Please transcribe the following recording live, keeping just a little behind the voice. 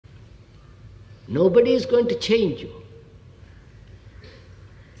Nobody is going to change you.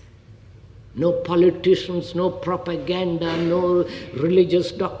 No politicians, no propaganda, no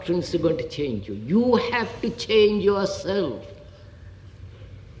religious doctrines are going to change you. You have to change yourself.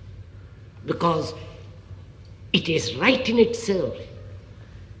 Because it is right in itself.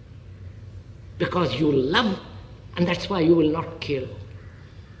 Because you love, and that's why you will not kill.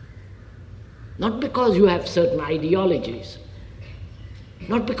 Not because you have certain ideologies.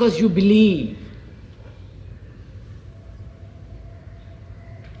 Not because you believe.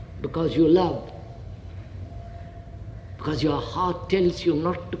 Because you love. Because your heart tells you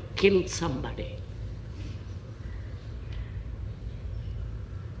not to kill somebody.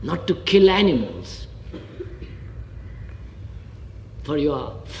 Not to kill animals for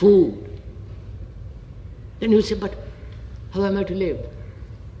your food. Then you say, but how am I to live?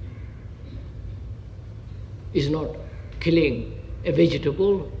 Is not killing a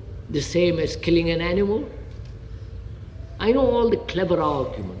vegetable the same as killing an animal? I know all the clever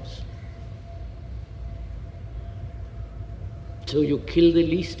arguments. So you kill the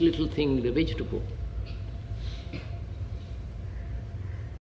least little thing, the vegetable.